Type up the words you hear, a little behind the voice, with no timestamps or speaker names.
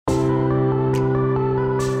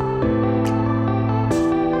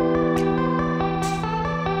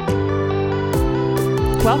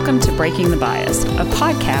Welcome to Breaking the Bias, a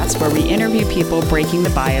podcast where we interview people breaking the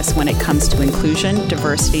bias when it comes to inclusion,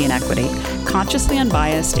 diversity, and equity. Consciously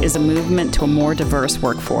Unbiased is a movement to a more diverse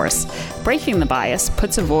workforce. Breaking the Bias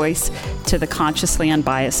puts a voice to the Consciously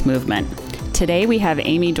Unbiased movement. Today we have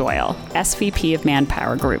Amy Doyle, SVP of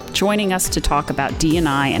Manpower Group, joining us to talk about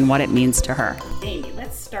D&I and what it means to her. Amy,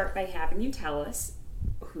 let's start by having you tell us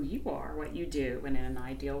who you are, what you do, and in an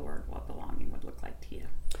ideal world, what belonging would look like to you.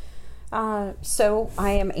 So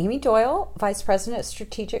I am Amy Doyle, Vice President of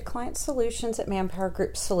Strategic Client Solutions at Manpower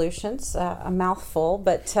Group Solutions. A mouthful,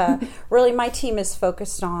 but really my team is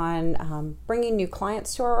focused on bringing new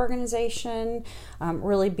clients to our organization,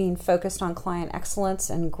 really being focused on client excellence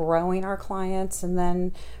and growing our clients, and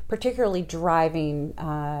then particularly driving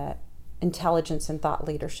intelligence and thought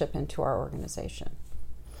leadership into our organization.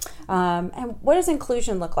 And what does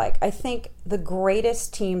inclusion look like? I think the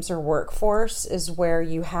greatest teams or workforce is where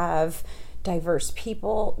you have diverse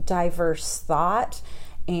people, diverse thought,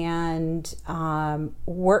 and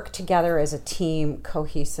work together as a team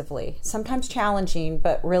cohesively. Sometimes challenging,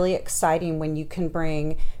 but really exciting when you can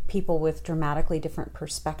bring people with dramatically different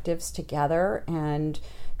perspectives together and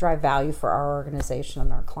drive value for our organization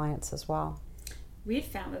and our clients as well. We've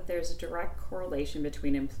found that there's a direct correlation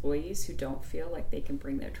between employees who don't feel like they can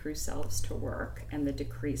bring their true selves to work and the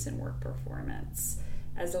decrease in work performance.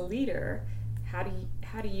 As a leader, how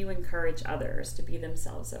do you encourage others to be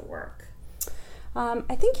themselves at work?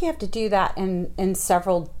 I think you have to do that in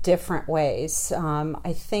several different ways.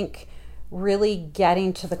 I think really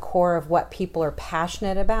getting to the core of what people are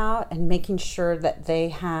passionate about and making sure that they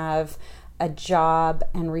have a job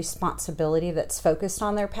and responsibility that's focused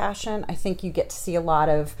on their passion. I think you get to see a lot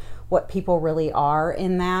of what people really are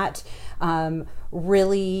in that.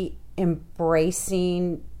 Really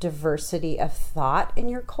embracing diversity of thought in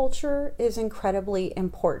your culture is incredibly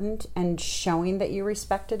important, and showing that you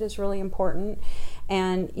respect it is really important.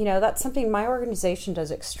 And, that's something my organization does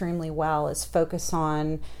extremely well, is focus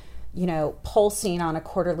on pulsing on a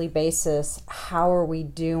quarterly basis. How are we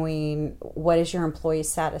doing? What is your employee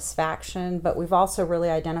satisfaction? But we've also really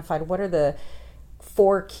identified what are the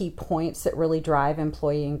 4 key points that really drive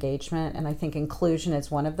employee engagement. And I think inclusion is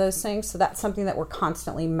one of those things. So that's something that we're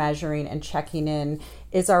constantly measuring and checking in.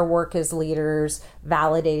 Is our work as leaders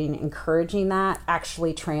validating, encouraging that,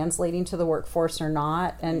 actually translating to the workforce or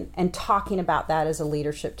not? And talking about that as a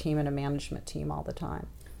leadership team and a management team all the time.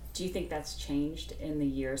 Do you think that's changed in the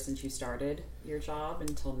year since you started your job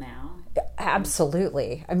until now?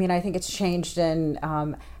 Absolutely. I mean, I think it's changed in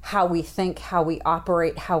how we think, how we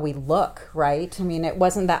operate, how we look, right? I mean, it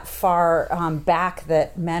wasn't that far back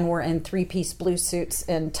that men were in 3-piece blue suits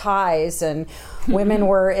and ties, and women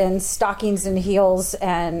were in stockings and heels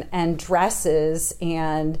and dresses.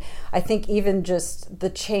 And I think even just the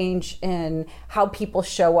change in how people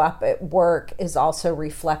show up at work is also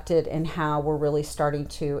reflected in how we're really starting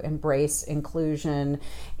to embrace inclusion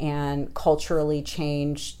and culturally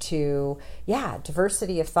change to,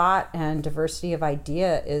 diversity of thought and diversity of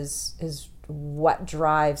idea is what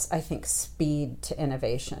drives, I think, speed to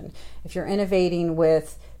innovation. If you're innovating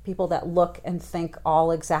with people that look and think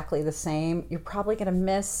all exactly the same, you're probably going to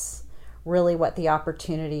miss really what the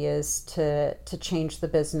opportunity is to change the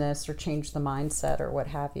business or change the mindset or what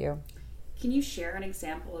have you. Can you share an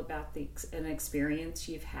example about an experience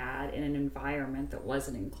you've had in an environment that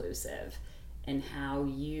wasn't inclusive, and how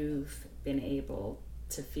you've been able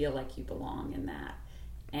to feel like you belong in that,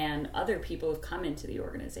 and other people have come into the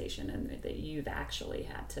organization and that you've actually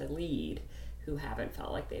had to lead who haven't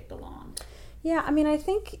felt like they've belonged? Yeah, I mean, I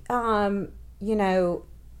think,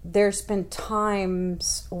 there's been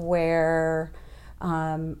times where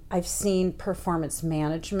I've seen performance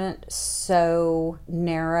management so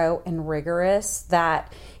narrow and rigorous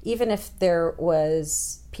that even if there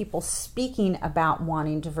was people speaking about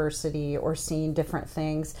wanting diversity or seeing different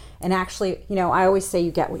things, and actually, I always say you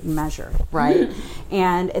get what you measure, right?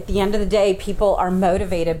 And at the end of the day, people are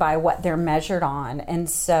motivated by what they're measured on. And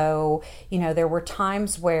so, there were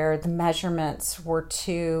times where the measurements were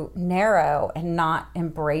too narrow and not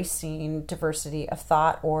embracing diversity of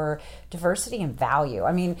thought or diversity in value.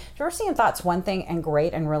 I mean, diversity in thought's one thing and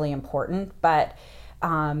great and really important, but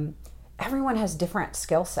everyone has different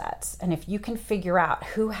skill sets. And if you can figure out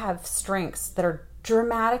who have strengths that are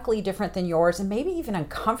dramatically different than yours and maybe even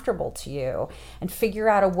uncomfortable to you, and figure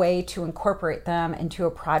out a way to incorporate them into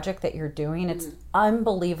a project that you're doing, it's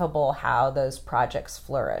unbelievable how those projects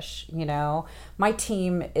flourish. My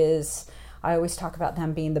team I always talk about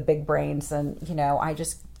them being the big brains, and, I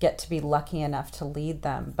just get to be lucky enough to lead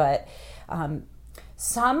them. But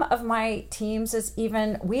Some of my teams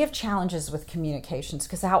we have challenges with communications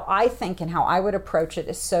because how I think and how I would approach it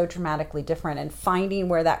is so dramatically different, and finding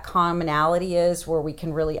where that commonality is, where we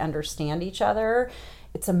can really understand each other.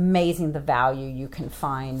 It's amazing the value you can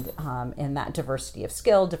find in that diversity of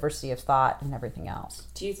skill, diversity of thought, and everything else.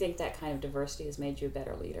 Do you think that kind of diversity has made you a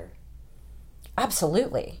better leader?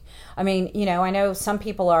 Absolutely. I mean, I know some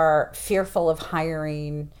people are fearful of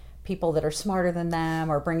hiring people that are smarter than them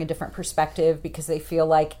or bring a different perspective because they feel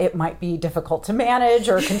like it might be difficult to manage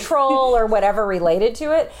or control or whatever related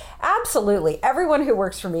to it. Absolutely. Everyone who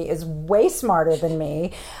works for me is way smarter than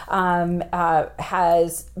me,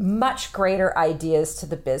 has much greater ideas to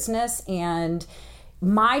the business, and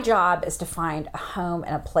my job is to find a home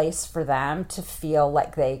and a place for them to feel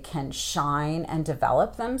like they can shine and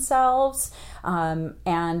develop themselves.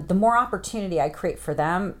 And the more opportunity I create for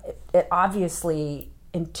them, it obviously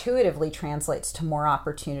intuitively translates to more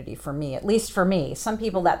opportunity for me, at least for me. Some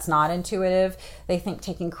people, that's not intuitive. They think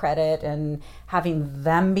taking credit and having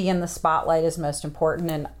them be in the spotlight is most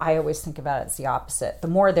important. And I always think about it as the opposite. The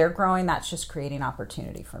more they're growing, that's just creating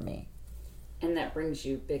opportunity for me. And that brings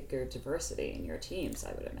you bigger diversity in your teams,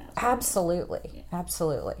 I would imagine. Absolutely. Yeah.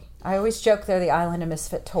 Absolutely. I always joke they're the island of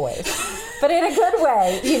misfit toys, but in a good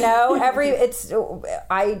way.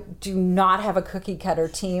 I do not have a cookie cutter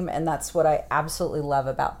team, and that's what I absolutely love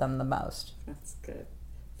about them the most. That's good.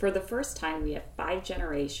 For the first time, we have 5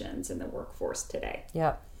 generations in the workforce today.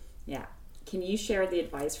 Yep. Yeah. Can you share the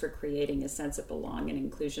advice for creating a sense of belonging and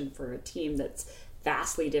inclusion for a team that's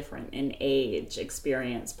vastly different in age,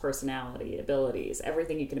 experience, personality, abilities,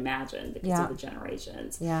 everything you can imagine because of the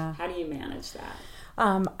generations? Yeah. How do you manage that?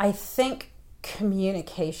 I think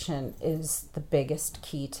communication is the biggest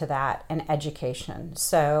key to that, and education.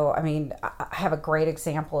 So, I mean, I have a great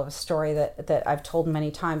example of a story that I've told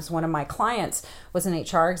many times. One of my clients was an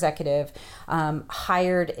HR executive,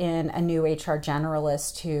 hired in a new HR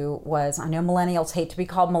generalist who was, I know millennials hate to be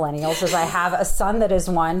called millennials, as I have a son that is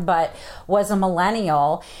one, but was a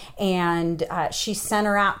millennial. And she sent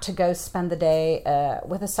her out to go spend the day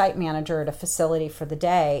with a site manager at a facility for the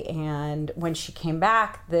day. And when she came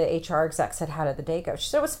back, the HR exec said, "How did the day go?" She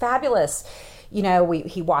said, "It was fabulous.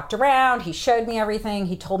 He walked around, he showed me everything.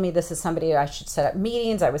 He told me this is somebody I should set up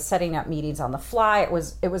meetings. I was setting up meetings on the fly. It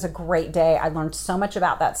was a great day. I learned so much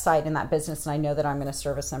about that site and that business, and I know that I'm going to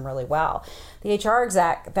service them really well." The HR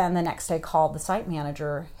exec then the next day called the site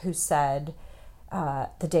manager, who said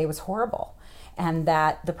the day was horrible, and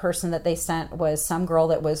that the person that they sent was some girl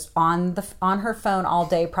that was on her phone all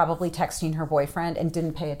day, probably texting her boyfriend, and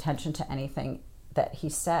didn't pay attention to anything that he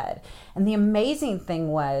said. And the amazing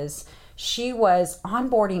thing was, she was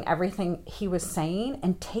onboarding everything he was saying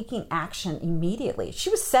and taking action immediately. She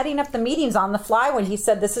was setting up the meetings on the fly when he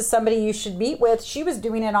said, "This is somebody you should meet with." She was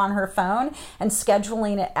doing it on her phone and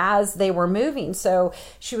scheduling it as they were moving. So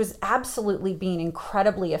she was absolutely being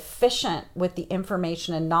incredibly efficient with the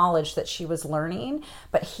information and knowledge that she was learning.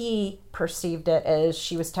 But he perceived it as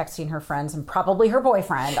she was texting her friends and probably her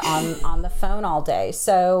boyfriend on the phone all day.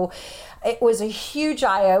 So it was a huge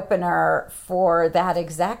eye-opener for that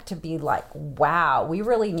exec to be like, wow, we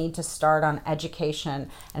really need to start on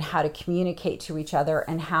education and how to communicate to each other,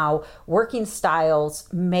 and how working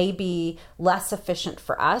styles may be less efficient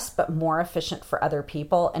for us, but more efficient for other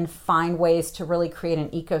people, and find ways to really create an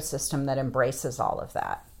ecosystem that embraces all of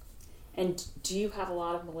that. And do you have a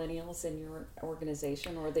lot of millennials in your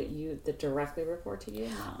organization, or that directly report to you?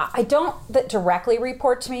 No. I don't that directly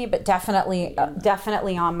report to me, but definitely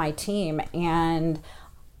on my team. And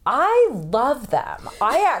I love them.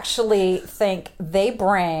 I actually think they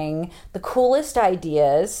bring the coolest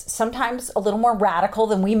ideas, sometimes a little more radical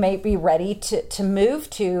than we may be ready to move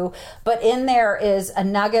to, but in there is a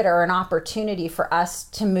nugget or an opportunity for us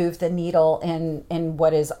to move the needle in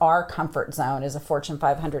what is our comfort zone as a Fortune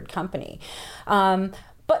 500 company.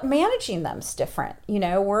 But managing them's different.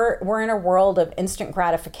 We're in a world of instant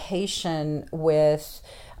gratification with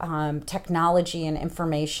technology and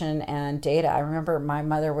information and data. I remember my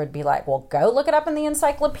mother would be like, "Well, go look it up in the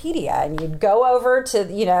encyclopedia," and you'd go over to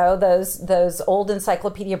those old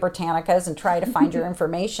Encyclopedia Britannicas and try to find your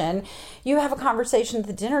information. You have a conversation at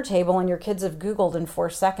the dinner table, and your kids have Googled in 4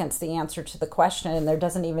 seconds the answer to the question, and there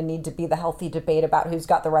doesn't even need to be the healthy debate about who's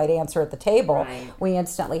got the right answer at the table. Right. We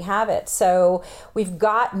instantly have it. So we've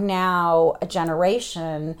got now a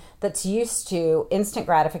generation that's used to instant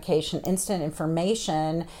gratification, instant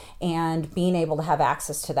information, and being able to have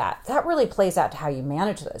access to that. That really plays out to how you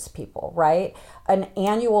manage those people, right? An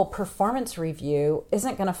annual performance review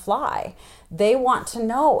isn't going to fly. They want to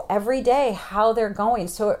know every day how they're going.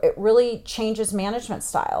 So it really changes management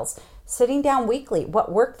styles. sitting down weekly.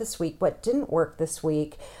 What worked this week? What didn't work this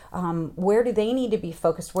week? Where do they need to be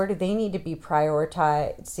focused? Where do they need to be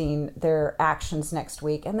prioritizing their actions next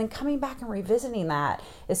week? And then coming back and revisiting that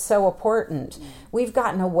is so important. We've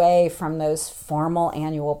gotten away from those formal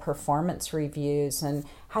annual performance reviews, and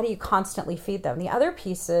how do you constantly feed them? The other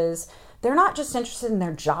piece is they're not just interested in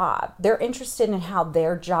their job. They're interested in how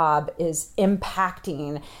their job is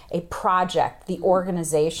impacting a project, the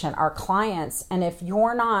organization, our clients. And if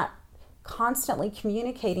you're not constantly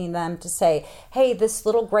communicating them to say, hey, this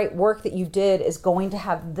little great work that you did is going to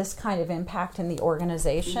have this kind of impact in the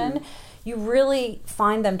organization, you really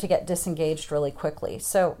find them to get disengaged really quickly.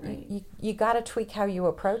 So you got to tweak how you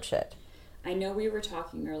approach it. I know we were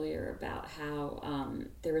talking earlier about how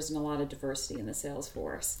there isn't a lot of diversity in the sales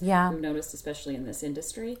force. Yeah. We've noticed, especially in this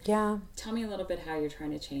industry. Yeah. Tell me a little bit how you're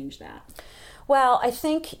trying to change that. Well, I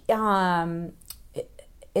think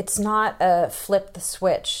it's not a flip the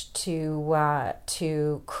switch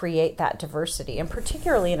to create that diversity, and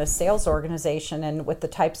particularly in a sales organization and with the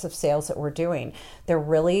types of sales that we're doing. They're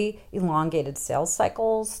really elongated sales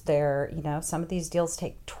cycles. Some of these deals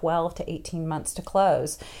take 12 to 18 months to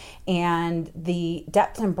close, and the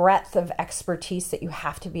depth and breadth of expertise that you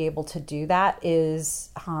have to be able to do that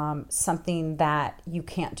is something that you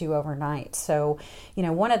can't do overnight. So,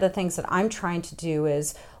 one of the things that I'm trying to do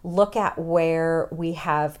is look at where we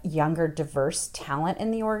have younger, diverse talent in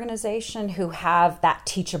the organization who have that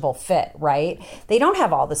teachable fit, right? They don't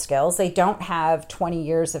have all the skills. They don't have 20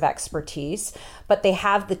 years of expertise, but they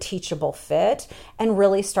have the teachable fit, and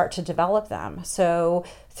really start to develop them. So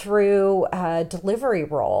through a delivery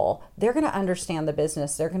role, they're going to understand the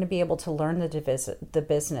business. They're going to be able to learn the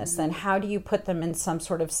business. Then how do you put them in some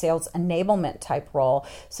sort of sales enablement type role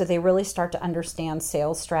so they really start to understand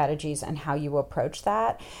sales strategies and how you approach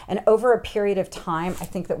that? And over a period of time, I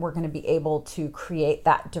think that we're going to be able to create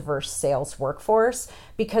that diverse sales workforce,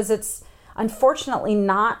 because it's unfortunately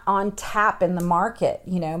not on tap in the market.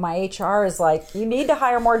 My HR is like, you need to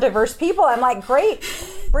hire more diverse people. I'm like, great,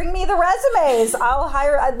 bring me the resumes.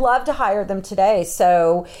 I'd love to hire them today.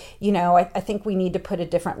 So, I think we need to put a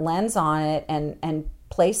different lens on it and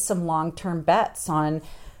place some long-term bets on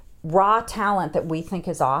raw talent that we think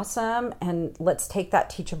is awesome, and let's take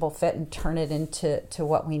that teachable fit and turn it into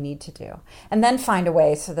what we need to do, and then find a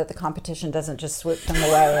way so that the competition doesn't just swoop them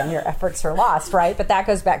away and your efforts are lost, right? But that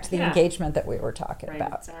goes back to the engagement that we were talking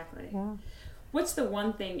about. Exactly. Yeah. What's the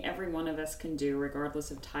one thing every one of us can do,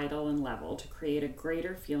 regardless of title and level, to create a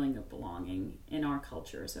greater feeling of belonging in our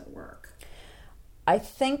cultures at work? I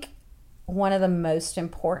think one of the most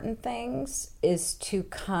important things is to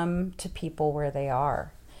come to people where they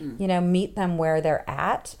are. Meet them where they're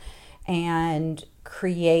at and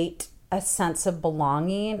create a sense of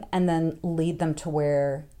belonging, and then lead them to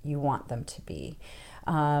where you want them to be.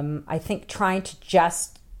 I think trying to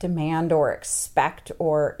just demand or expect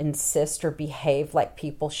or insist or behave like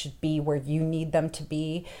people should be where you need them to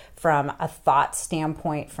be from a thought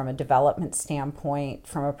standpoint, from a development standpoint,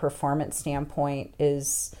 from a performance standpoint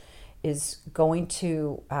is going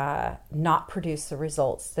to not produce the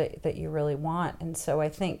results that you really want. And so I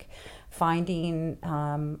think finding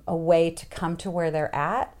a way to come to where they're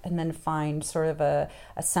at, and then find sort of a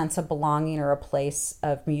sense of belonging or a place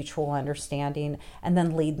of mutual understanding, and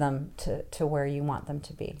then lead them to where you want them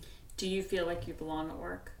to be. Do you feel like you belong at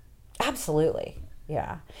work? Absolutely.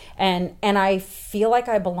 Yeah. And I feel like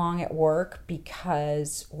I belong at work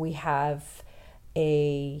because we have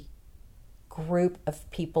a group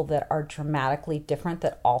of people that are dramatically different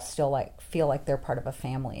that all still feel like they're part of a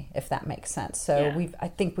family, if that makes sense. So I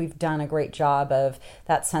think we've done a great job of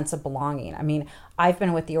that sense of belonging. I mean, I've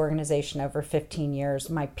been with the organization over 15 years.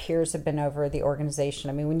 My peers have been over the organization.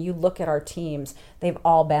 I mean, when you look at our teams, they've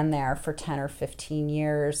all been there for 10 or 15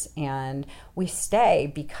 years, and we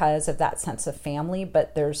stay because of that sense of family,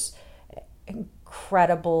 but there's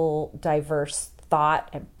incredible diverse thought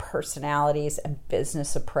and personalities and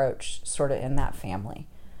business approach sort of in that family.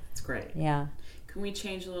 That's great. Yeah. Can we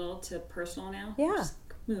change a little to personal now? Yeah. Just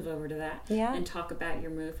move over to that. Yeah. And talk about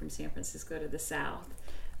your move from San Francisco to the South.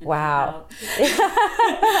 Wow.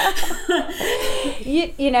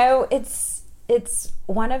 It's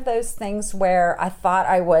one of those things where I thought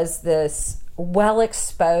I was this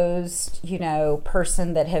well-exposed,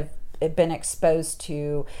 person that have been exposed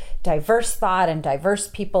to diverse thought and diverse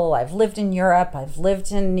people. I've lived in Europe, I've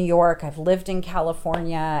lived in New York, I've lived in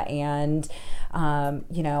California, and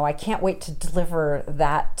I can't wait to deliver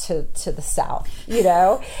that to the South,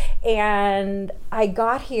 And I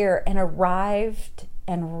got here and arrived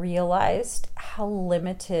and realized how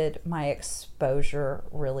limited my exposure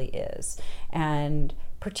really is. And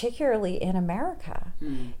particularly in America.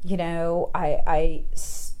 You know, I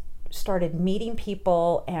started meeting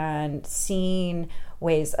people and seeing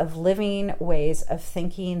ways of living, ways of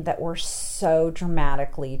thinking that were so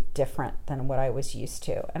dramatically different than what I was used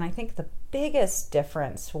to. And I think the biggest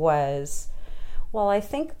difference was, well, I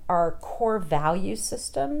think our core value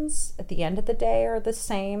systems at the end of the day are the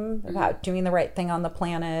same, about doing the right thing on the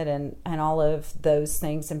planet and all of those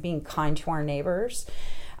things and being kind to our neighbors.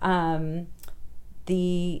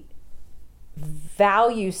 The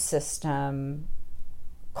value system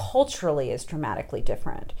culturally is dramatically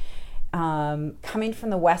different. Coming from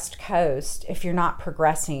the West Coast, if you're not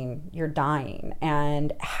progressing, you're dying.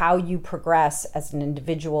 And how you progress as an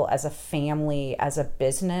individual, as a family, as a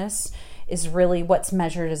business is really what's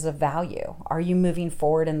measured as a value. Are you moving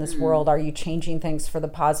forward in this world? Are you changing things for the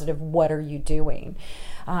positive? What are you doing?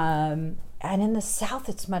 And in the South,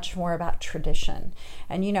 it's much more about tradition.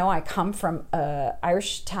 And, you know, I come from an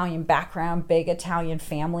Irish-Italian background, big Italian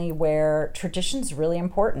family where tradition's really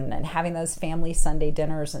important, and having those family Sunday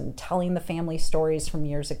dinners and telling the family stories from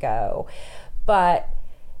years ago. But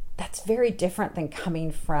that's very different than coming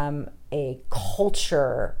from a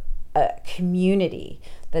culture, a community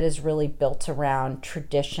that is really built around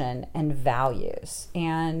tradition and values.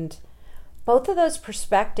 And both of those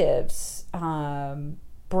perspectives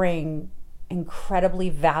bring incredibly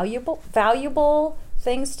valuable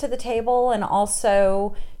things to the table, and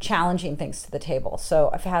also challenging things to the table. So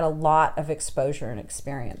I've had a lot of exposure and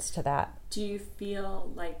experience to that. Do you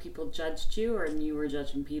feel like people judged you, or you were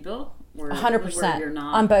judging people? 100%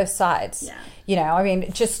 on both sides. Yeah. You know, I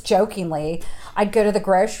mean, just jokingly, I'd go to the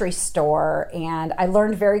grocery store, and I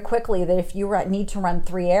learned very quickly that if you need to run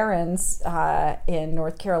 3 errands in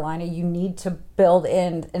North Carolina, you need to build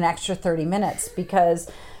in an extra 30 minutes,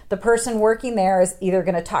 because the person working there is either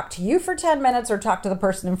going to talk to you for 10 minutes or talk to the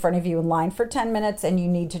person in front of you in line for 10 minutes, and you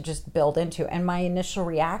need to just build into. And my initial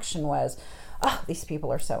reaction was, oh, these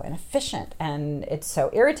people are so inefficient, and it's so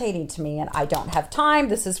irritating to me, and I don't have time.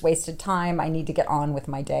 This is wasted time. I need to get on with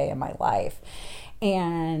my day and my life.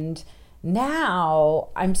 And now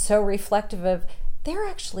I'm so reflective of, they're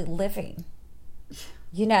actually living.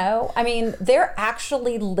 You know, I mean, they're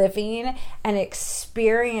actually living and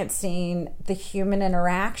experiencing the human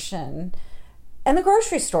interaction in the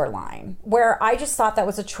grocery store line, where I just thought that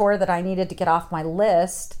was a chore that I needed to get off my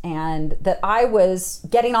list, and that I was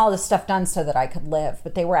getting all this stuff done so that I could live,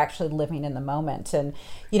 but they were actually living in the moment. And,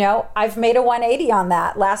 you know, I've made a 180 on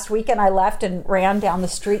that. Last weekend I left and ran down the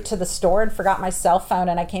street to the store and forgot my cell phone,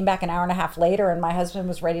 and I came back an hour and a half later, and my husband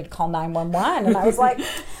was ready to call 911, and I was like...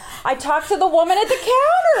 I talked to the woman at the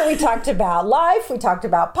counter. We talked about life. We talked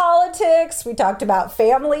about politics. We talked about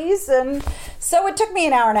families. And so it took me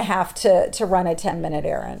an hour and a half to run a 10-minute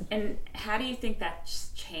errand. And how do you think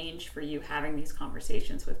that's changed for you, having these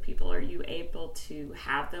conversations with people? Are you able to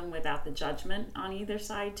have them without the judgment on either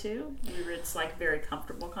side too? Where it's like very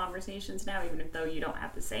comfortable conversations now, even though you don't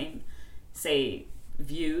have the same, say,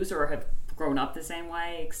 views or have grown up the same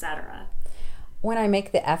way, etc.? When I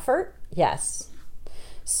make the effort, yes.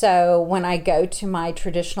 So when I go to my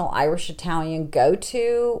traditional Irish-Italian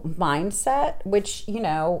go-to mindset, which, you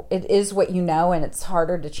know, it is what you know, and it's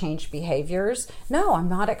harder to change behaviors. No, I'm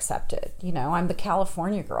not accepted. You know, I'm the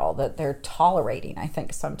California girl that they're tolerating, I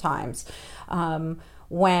think, sometimes.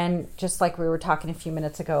 When, just like we were talking a few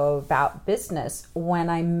minutes ago about business, when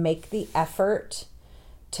I make the effort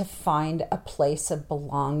to find a place of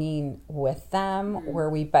belonging with them where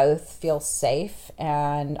we both feel safe,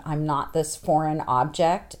 and I'm not this foreign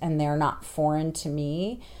object and they're not foreign to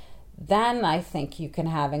me, then I think you can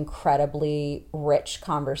have incredibly rich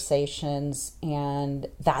conversations, and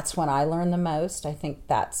that's when I learn the most. I think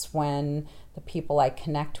that's when the people I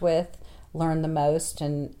connect with learn the most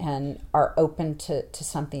and are open to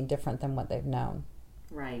something different than what they've known.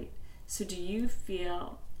 Right. So do you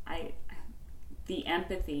feel the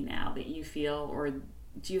empathy now that you feel, or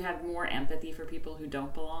do you have more empathy for people who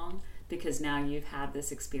don't belong because now you've had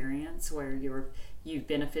this experience where you've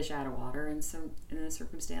been a fish out of water in the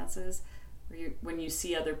circumstances, when you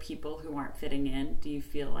see other people who aren't fitting in, do you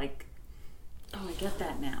feel like, oh, I get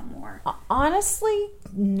that now more? Honestly,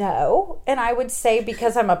 no. And I would say,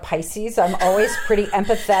 because I'm a Pisces, I'm always pretty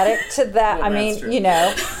empathetic to that. Well, I mean, true. You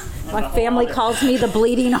know, my family calls me the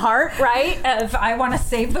bleeding heart, right? Of I want to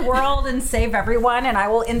save the world and save everyone, and I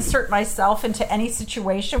will insert myself into any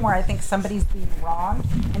situation where I think somebody's being wronged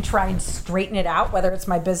and try and straighten it out, whether it's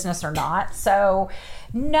my business or not. So,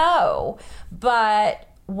 no. But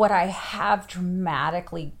what I have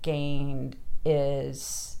dramatically gained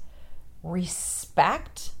is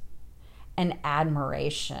respect and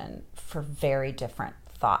admiration for very different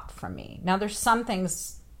thought from me. Now, there's some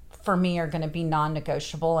things for me are going to be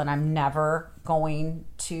non-negotiable, and I'm never going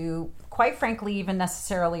to, quite frankly, even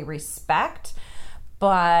necessarily respect,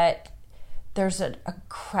 but there's an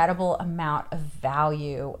incredible amount of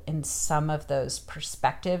value in some of those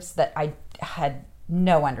perspectives that I had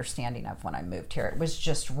no understanding of when I moved here. It was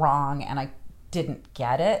just wrong, and I didn't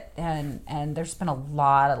get it, and there's been a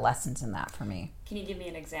lot of lessons in that for me. Can you give me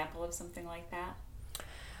an example of something like that?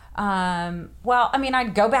 Well, I mean,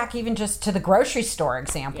 I'd go back even just to the grocery store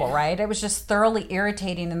example, right? It was just thoroughly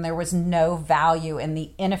irritating, and there was no value in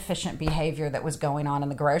the inefficient behavior that was going on in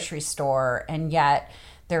the grocery store, and yet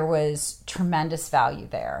there was tremendous value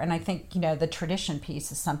there. And I think, the tradition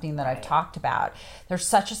piece is something that I've talked about. There's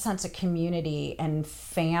such a sense of community and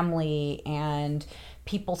family and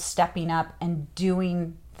people stepping up and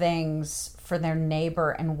doing things for their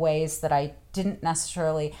neighbor in ways that I didn't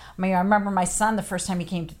necessarily. I mean, I remember my son, the first time he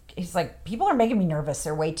came, he's like, people are making me nervous.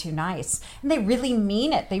 They're way too nice. And they really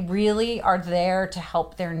mean it. They really are there to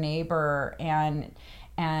help their neighbor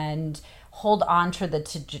and hold on to the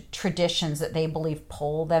traditions that they believe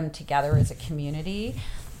pull them together as a community.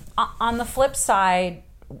 On the flip side,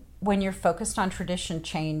 when you're focused on tradition,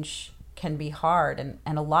 change can be hard,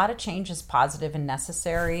 and a lot of change is positive and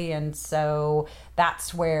necessary. And so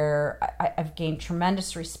that's where I've gained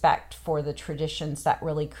tremendous respect for the traditions that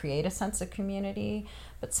really create a sense of community.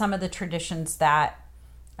 But some of the traditions that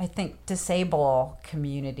I think disable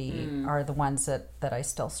community are the ones that I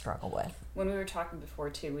still struggle with. When we were talking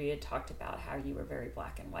before too, we had talked about how you were very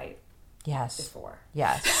black and white. Yes. Before.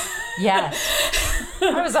 Yes.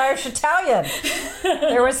 I was Irish Italian.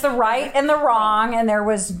 There was the right and the wrong, and there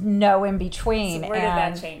was no in between. So where did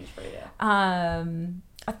that change for you? I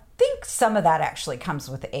think some of that actually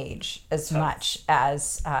comes with age as much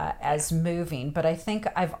as moving. But I think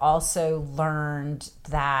I've also learned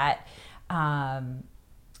that, and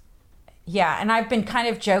I've been kind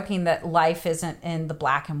of joking that life isn't in the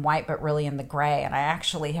black and white, but really in the gray. And I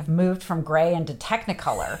actually have moved from gray into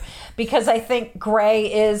Technicolor because I think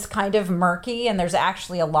gray is kind of murky, and there's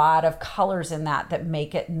actually a lot of colors in that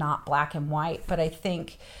make it not black and white. But I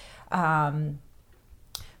think for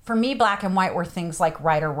me, black and white were things like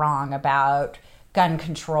right or wrong about gun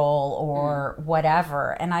control or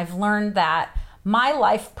whatever. And I've learned that my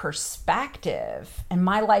life perspective and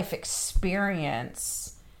my life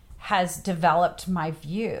experience has developed my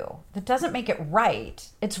view. That doesn't make it right.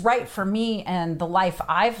 It's right for me and the life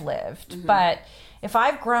I've lived. But if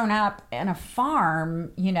I've grown up in a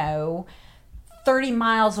farm, 30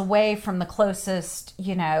 miles away from the closest,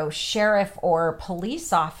 sheriff or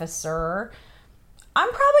police officer, I'm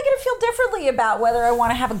probably going to feel differently about whether I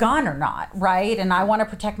want to have a gun or not, right? And I want to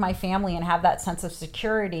protect my family and have that sense of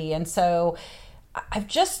security. And so I've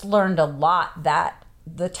just learned a lot that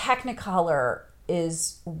the Technicolor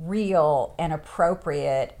is real and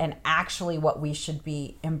appropriate and actually what we should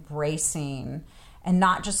be embracing, and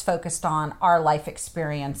not just focused on our life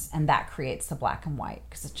experience, and that creates the black and white,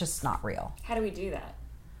 because it's just not real. How do we do that?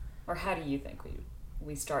 Or how do you think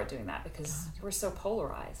we start doing that? Because we're so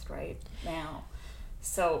polarized right now.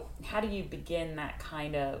 So how do you begin that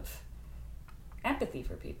kind of empathy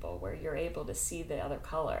for people where you're able to see the other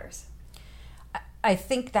colors? I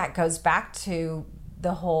think that goes back to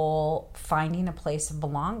the whole finding a place of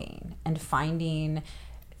belonging, and finding,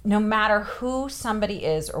 no matter who somebody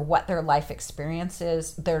is or what their life experience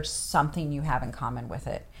is, there's something you have in common with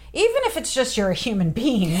it. Even if it's just you're a human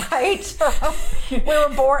being, right? We were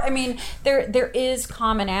born, there is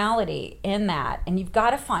commonality in that, and you've got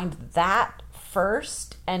to find that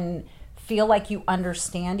first and feel like you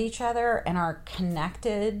understand each other and are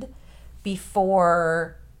connected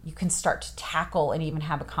before you can start to tackle and even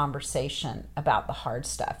have a conversation about the hard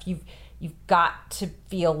stuff. You've got to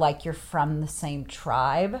feel like you're from the same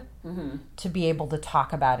tribe to be able to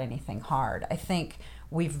talk about anything hard. I think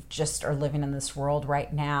we've just are living in this world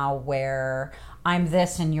right now where I'm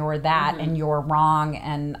this and you're that and you're wrong,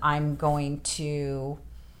 and I'm going to,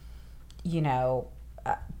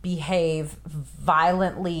 behave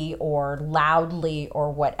violently or loudly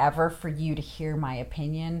or whatever for you to hear my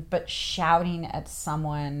opinion. But shouting at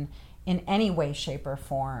someone in any way, shape, or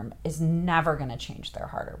form is never going to change their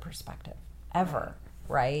heart or perspective, ever,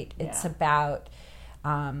 right? Yeah. It's about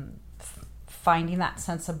finding that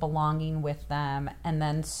sense of belonging with them and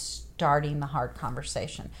then starting the hard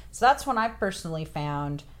conversation. So that's when I've personally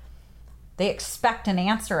found they expect an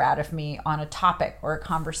answer out of me on a topic or a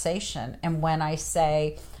conversation. And when I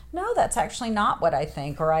say, no, that's actually not what I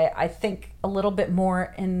think, or I think a little bit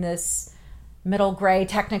more in this middle gray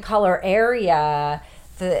Technicolor area,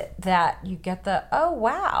 that you get the, oh,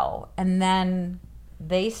 wow. And then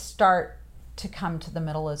they start to come to the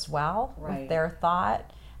middle as well right. with their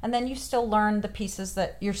thought. And then you still learn the pieces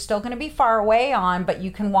that you're still going to be far away on, but you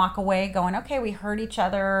can walk away going, okay, we heard each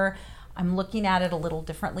other. I'm looking at it a little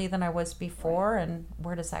differently than I was before. Right. And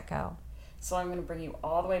where does that go? So I'm going to bring you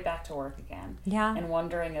all the way back to work again. Yeah. And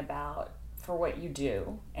wondering about, for what you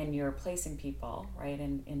do, and you're placing people, right,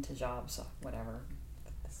 into jobs, whatever.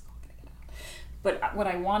 This is all going to get out. But what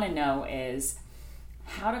I want to know is,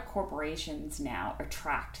 how do corporations now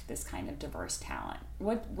attract this kind of diverse talent?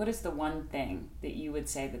 What is the one thing that you would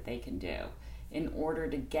say that they can do in order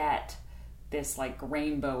to get this like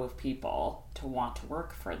rainbow of people to want to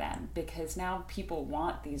work for them? Because now people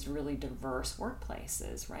want these really diverse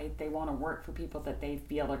workplaces, right? They want to work for people that they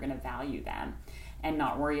feel are going to value them and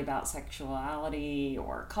not worry about sexuality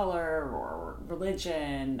or color or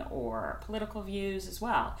religion or political views as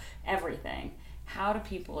well. Everything. How do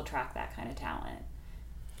people attract that kind of talent?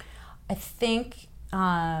 I think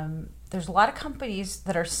there's a lot of companies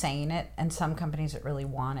that are saying it, and some companies that really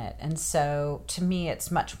want it. And so, to me,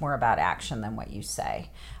 it's much more about action than what you say,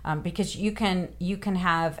 because you can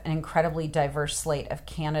have an incredibly diverse slate of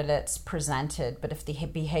candidates presented, but if the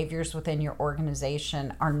behaviors within your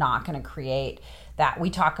organization are not going to create that, we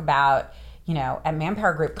talk about. At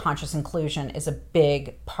Manpower Group, conscious inclusion is a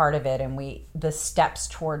big part of it, and the steps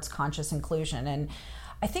towards conscious inclusion. And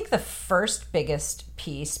I think the first biggest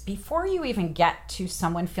piece, before you even get to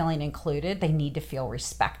someone feeling included, they need to feel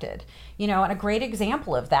respected. And a great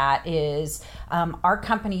example of that is our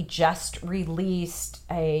company just released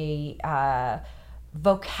a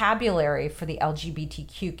vocabulary for the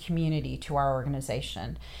LGBTQ community to our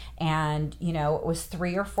organization. And, it was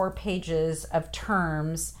 3 or 4 pages of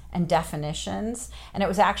terms and definitions. And it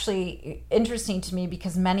was actually interesting to me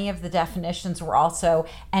because many of the definitions were also,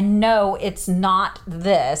 and no, it's not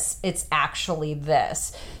this, it's actually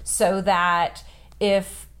this. So that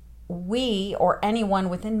if we or anyone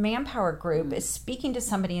within Manpower Group is speaking to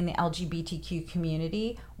somebody in the LGBTQ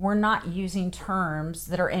community, we're not using terms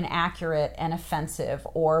that are inaccurate and offensive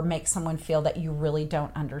or make someone feel that you really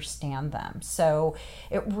don't understand them. So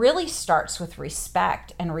it really starts with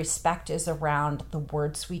respect, and respect is around the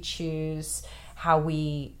words we choose, how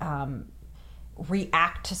we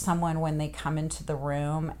react to someone when they come into the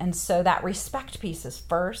room. And so that respect piece is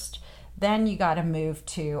first. Then you got to move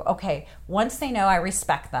to, okay, once they know I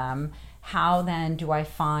respect them, how then do I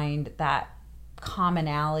find that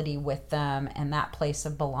commonality with them and that place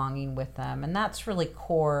of belonging with them? And that's really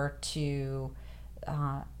core to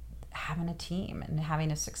having a team and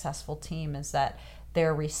having a successful team, is that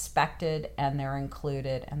they're respected and they're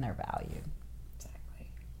included and they're valued.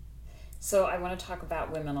 Exactly. So I want to talk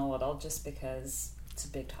about women a little, just because it's a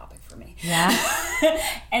big topic for me. Yeah.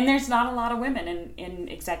 And there's not a lot of women in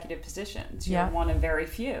executive positions. You're one of very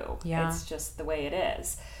few. Yeah. It's just the way it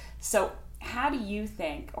is. So how do you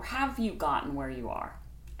think, or have you gotten where you are?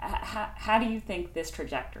 How do you think this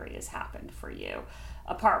trajectory has happened for you?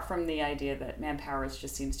 Apart from the idea that Manpower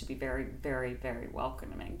just seems to be very, very, very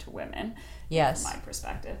welcoming to women. Yes. From my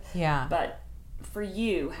perspective. Yeah. But for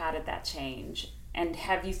you, how did that change? And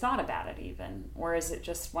have you thought about it even? Or is it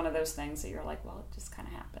just one of those things that you're like, well, it just kind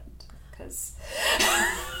of happened? Because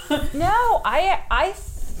No, I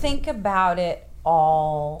think about it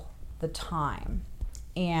all the time.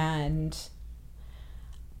 And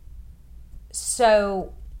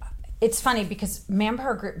so it's funny because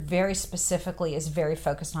Manpower Group very specifically is very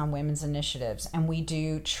focused on women's initiatives, and we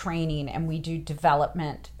do training and we do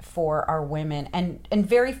development for our women, and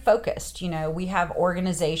very focused. We have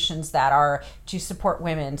organizations that are to support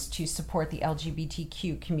women, to support the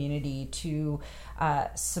LGBTQ community, to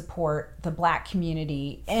support the Black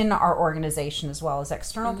community in our organization as well as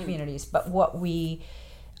external communities. But what we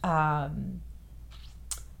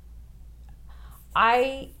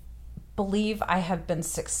I believe I have been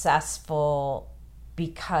successful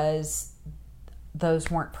because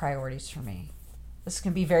those weren't priorities for me. This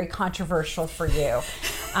can be very controversial for you.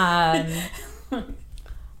 I've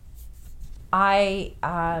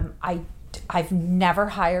never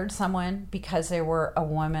hired someone because they were a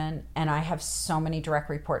woman, and I have so many direct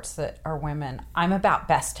reports that are women. I'm about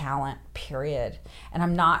best talent, period. And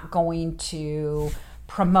I'm not going to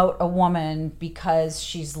promote a woman because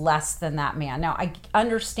she's less than that man. Now, I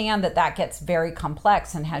understand that gets very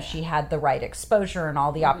complex, and has she had the right exposure and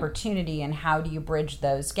all the opportunity, and how do you bridge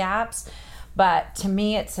those gaps? But to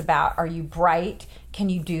me, it's about, are you bright? Can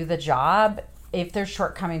you do the job? If there's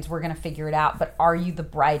shortcomings, we're going to figure it out. But are you the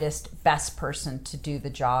brightest, best person to do the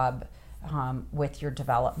job with your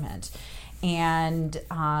development? And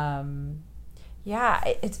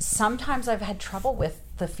it's sometimes I've had trouble with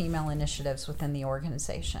the female initiatives within the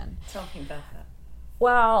organization. Tell me about that.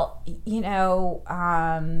 Well,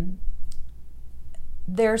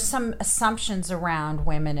 there's some assumptions around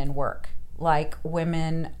women in work. Like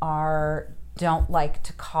women don't like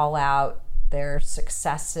to call out their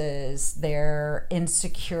successes, they're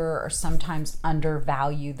insecure or sometimes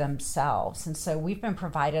undervalue themselves. And so we've been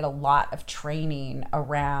provided a lot of training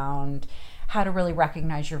around how to really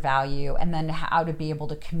recognize your value and then how to be able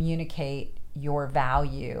to communicate your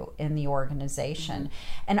value in the organization.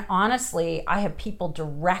 And honestly, I have people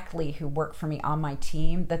directly who work for me on my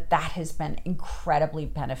team that has been incredibly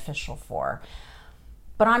beneficial for.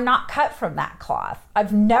 But I'm not cut from that cloth.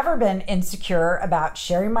 I've never been insecure about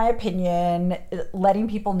sharing my opinion, letting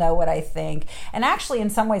people know what I think. And actually, in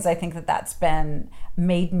some ways, I think that's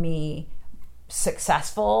made me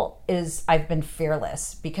successful. I've been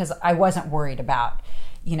fearless because I wasn't worried about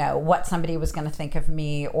what somebody was going to think of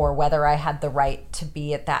me or whether I had the right to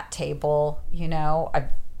be at that table.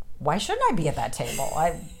 Why shouldn't I be at that table?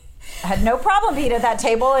 I had no problem being at that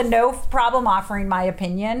table and no problem offering my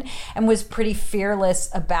opinion, and was pretty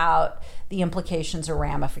fearless about the implications or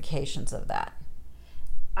ramifications of that.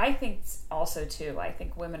 I think also too, I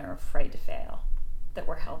think women are afraid to fail, that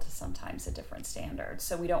we're held to sometimes a different standard.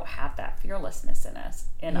 So we don't have that fearlessness in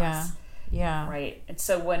us. Yeah. Right. And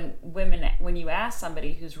so when you ask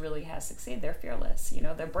somebody who's really has succeeded, they're fearless.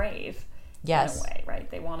 They're brave. Yes. In a way, right?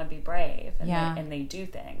 They want to be brave, and they do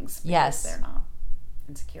things because they're not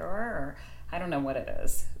insecure, or I don't know what it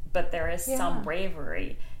is, but there is some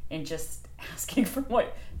bravery in just asking for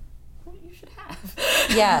what you should have.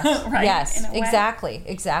 Yes. Right? Yes. Exactly.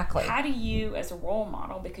 How do you, as a role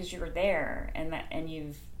model, because you're there and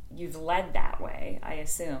you've led that way, I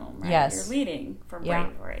assume, right? Yes. You're leading from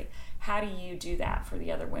bravery. How do you do that for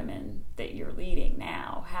the other women that you're leading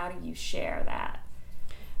now? How do you share that?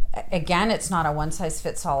 Again, it's not a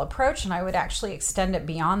one-size-fits-all approach, and I would actually extend it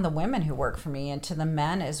beyond the women who work for me and to the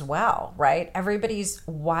men as well, right? Everybody's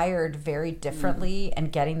wired very differently,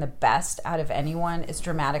 and getting the best out of anyone is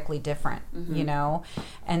dramatically different,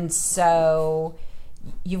 And so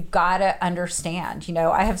you've got to understand,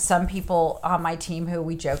 I have some people on my team who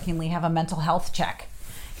we jokingly have a mental health check.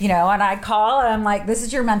 And I call and I'm like, this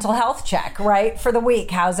is your mental health check, right? For the week.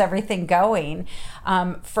 How's everything going?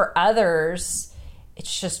 For others,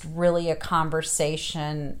 it's just really a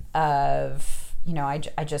conversation of,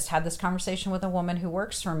 I just had this conversation with a woman who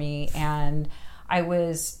works for me, and I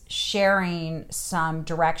was sharing some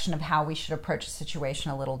direction of how we should approach a situation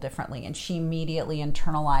a little differently. And she immediately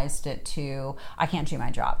internalized it to, I can't do my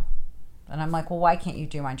job. And I'm like, well, why can't you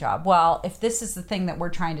do my job? Well, if this is the thing that we're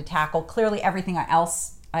trying to tackle, clearly everything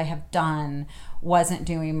else I have done wasn't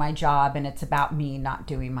doing my job, and it's about me not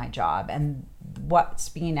doing my job. And what's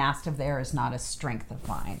being asked of there is not a strength of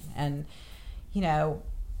mine. And,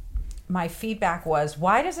 my feedback was,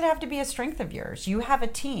 why does it have to be a strength of yours? You have a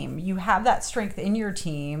team. You have that strength in your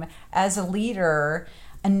team. As a leader,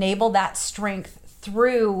 enable that strength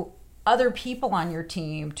through other people on your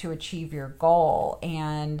team to achieve your goal.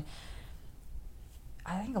 And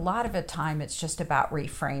I think a lot of the time it's just about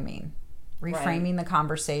reframing the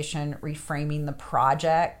conversation, reframing the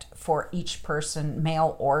project for each person,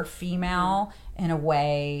 male or female, in a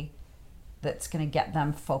way that's going to get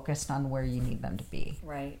them focused on where you need them to be.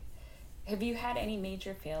 Right. Have you had any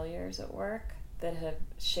major failures at work that have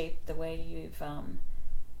shaped the way you've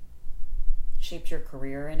shaped your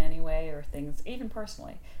career in any way, or things, even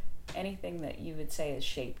personally, anything that you would say has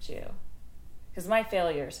shaped you? Because my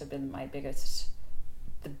failures have been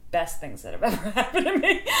the best things that have ever happened to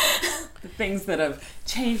me. The things that have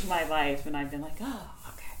changed my life, and I've been like, oh,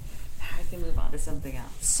 okay, now I can move on to something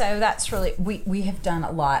else. So that's really, we have done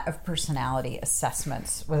a lot of personality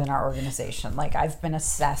assessments within our organization. Like, I've been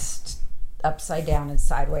assessed upside down and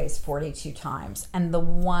sideways 42 times. And the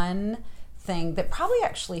one thing that probably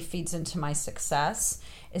actually feeds into my success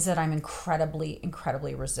is that I'm incredibly,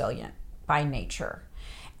 incredibly resilient by nature.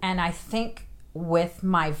 And I think with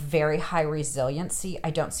my very high resiliency, I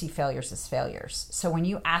don't see failures as failures. So when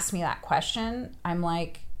you ask me that question, I'm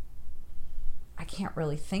like, I can't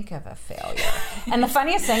really think of a failure. And the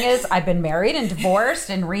funniest thing is, I've been married and divorced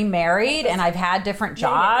and remarried, and I've had different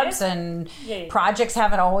jobs, and projects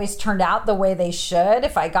haven't always turned out the way they should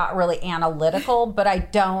if I got really analytical, but I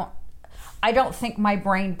don't think my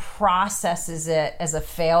brain processes it as a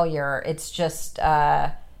failure. It's just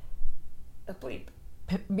a bleep.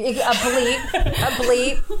 A bleep,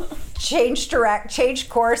 change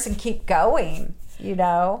course and keep going,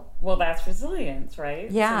 Well, that's resilience,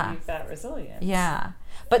 right? Yeah. So you've got resilience. Yeah.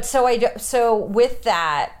 But so with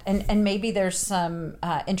that, and maybe there's some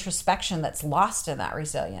introspection that's lost in that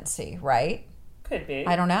resiliency, right? Could be.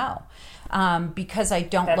 I don't know. Because I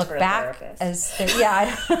don't look for back as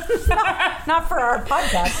not for our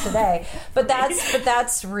podcast today, but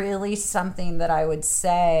that's really something that I would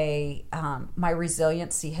say. My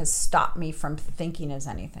resiliency has stopped me from thinking as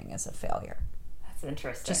anything as a failure. That's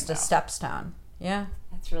interesting. Just a stepstone. Yeah.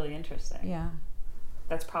 That's really interesting. Yeah.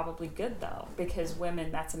 That's probably good though, because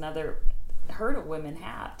women, that's another hurdle women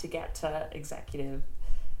have to get to executive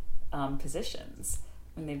positions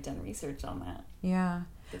when they've done research on that. Yeah.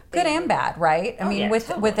 Good and bad, right? I mean, with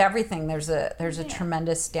totally. with everything, there's a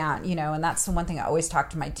tremendous down, and that's the one thing I always talk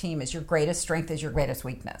to my team is your greatest strength is your greatest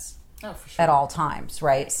weakness. Oh, for sure. At all times,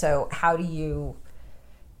 right? So how do you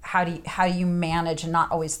manage and not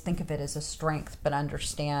always think of it as a strength, but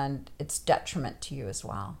understand its detriment to you as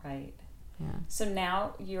well? Right. Yeah. So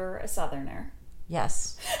now you're a Southerner.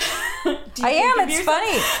 Yes. I am. It's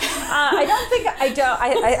funny.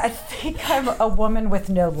 I think I'm a woman with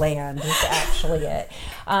no land is actually it.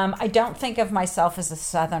 I don't think of myself as a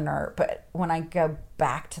Southerner, but when I go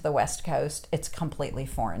back to the West Coast, it's completely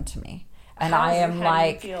foreign to me. And how do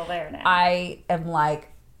you feel there now? I am like,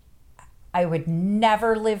 I would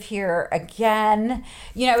never live here again.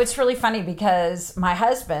 It's really funny because my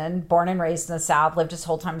husband, born and raised in the South, lived his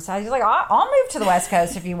whole time in the South. He's like, I'll move to the West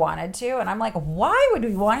Coast if you wanted to. And I'm like, why would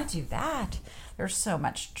we want to do that? There's so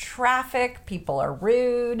much traffic. People are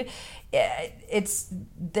rude. I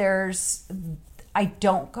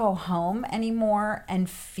don't go home anymore and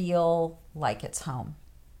feel like it's home.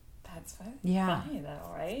 That's funny. Yeah. Funny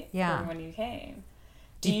though, right? Yeah. From when you came.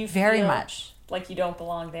 Do you very feel much like you don't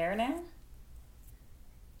belong there now?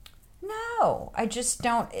 No, I just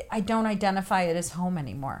don't. I don't identify it as home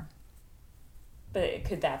anymore. But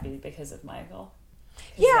could that be because of Michael?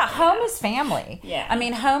 Yeah, home is family. Yeah. I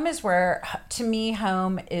mean, home is where, to me,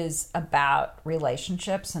 home is about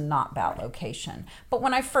relationships and not about location. But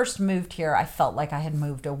when I first moved here, I felt like I had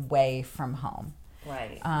moved away from home.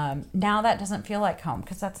 Right. Now that doesn't feel like home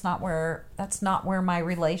because that's not where my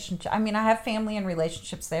relationship. I mean, I have family and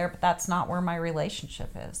relationships there, but that's not where my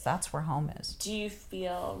relationship is. That's where home is. Do you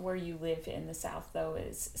feel where you live in the South though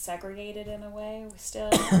is segregated in a way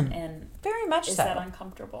still, and very much so? Is that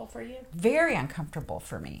uncomfortable for you? Very uncomfortable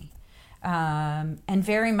for me, and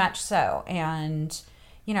very much so. And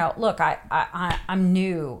look, I'm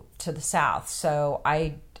new to the South, so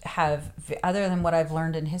I have, other than what I've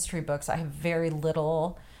learned in history books, I have very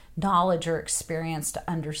little knowledge or experience to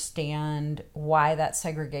understand why that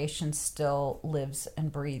segregation still lives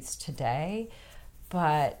and breathes today.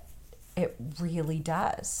 But it really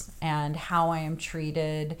does. And how I am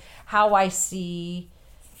treated, how I see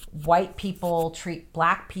white people treat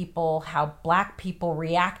black people, how black people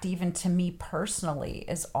react even to me personally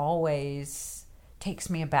is always takes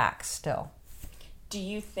me aback still. Do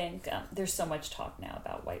you think there's so much talk now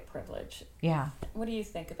about white privilege? Yeah. What do you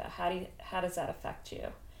think about how does that affect you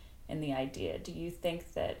in the idea? Do you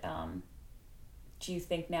think that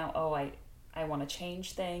now, I want to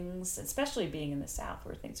change things, especially being in the South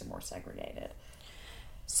where things are more segregated,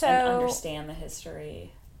 and understand the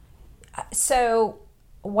history? So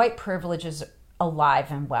white privilege is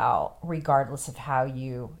alive and well, regardless of how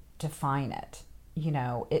you define it.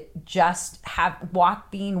 It just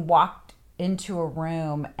being walked into a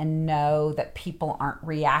room and know that people aren't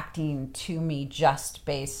reacting to me just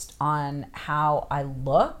based on how I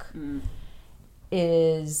look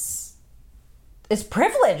is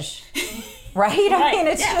privilege. Right? I mean,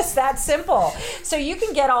 it's just that simple. So you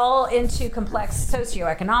can get all into complex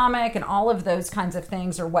socioeconomic and all of those kinds of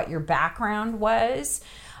things, or what your background was.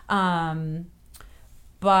 But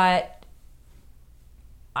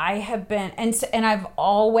I have been, and I've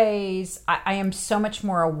always, I am so much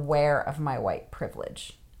more aware of my white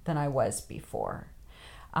privilege than I was before.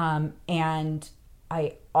 And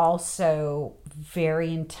I also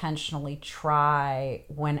very intentionally try,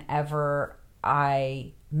 whenever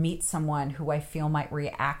I meet someone who I feel might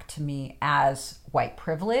react to me as white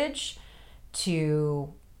privilege,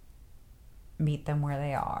 to meet them where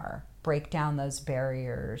they are, break down those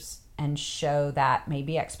barriers, and show that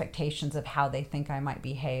maybe expectations of how they think I might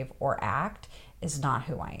behave or act is not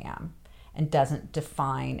who I am and doesn't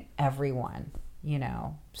define everyone,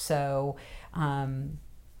 So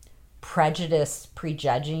prejudice,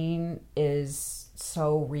 prejudging is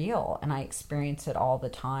so real, and I experience it all the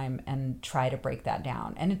time and try to break that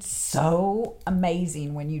down. And it's so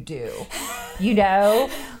amazing when you do.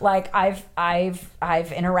 Like I've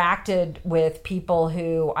interacted with people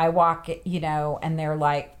who I walk, and they're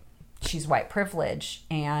like, she's white privilege,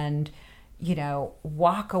 and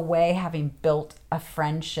walk away having built a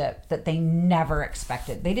friendship that they never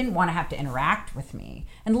expected. They didn't want to have to interact with me.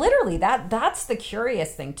 And literally that's the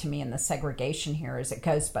curious thing to me in the segregation here, is it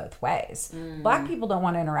goes both ways. Black people don't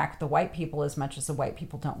want to interact with the white people as much as the white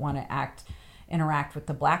people don't want to interact with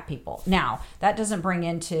the black people. Now, that doesn't bring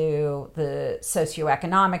into the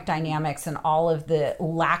socioeconomic dynamics and all of the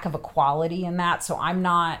lack of equality in that. So I'm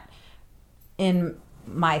not in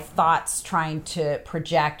my thoughts trying to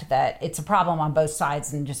project that it's a problem on both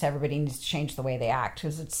sides and just everybody needs to change the way they act,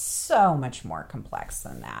 because it's so much more complex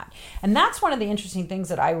than that. And that's one of the interesting things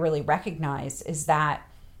that I really recognize, is that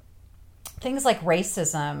things like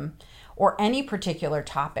racism or any particular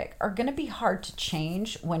topic are going to be hard to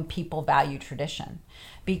change when people value tradition,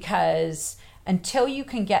 because until you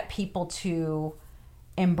can get people to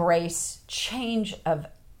embrace change of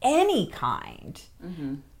any kind,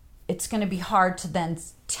 it's going to be hard to then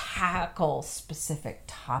tackle specific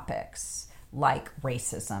topics like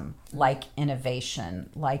racism, like innovation,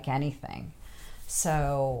 like anything.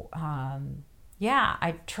 So,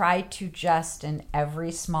 I try to just, in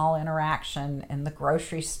every small interaction, in the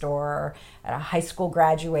grocery store, at a high school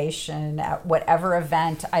graduation, at whatever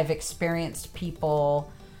event, I've experienced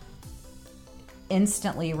people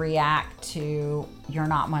instantly react to, you're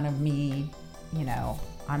not one of me,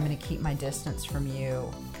 I'm going to keep my distance from you.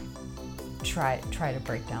 Try to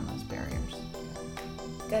break down those barriers.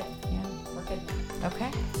 Good. Yeah. We're good. Okay.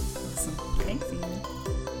 Awesome. Thanks,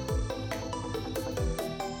 Ian.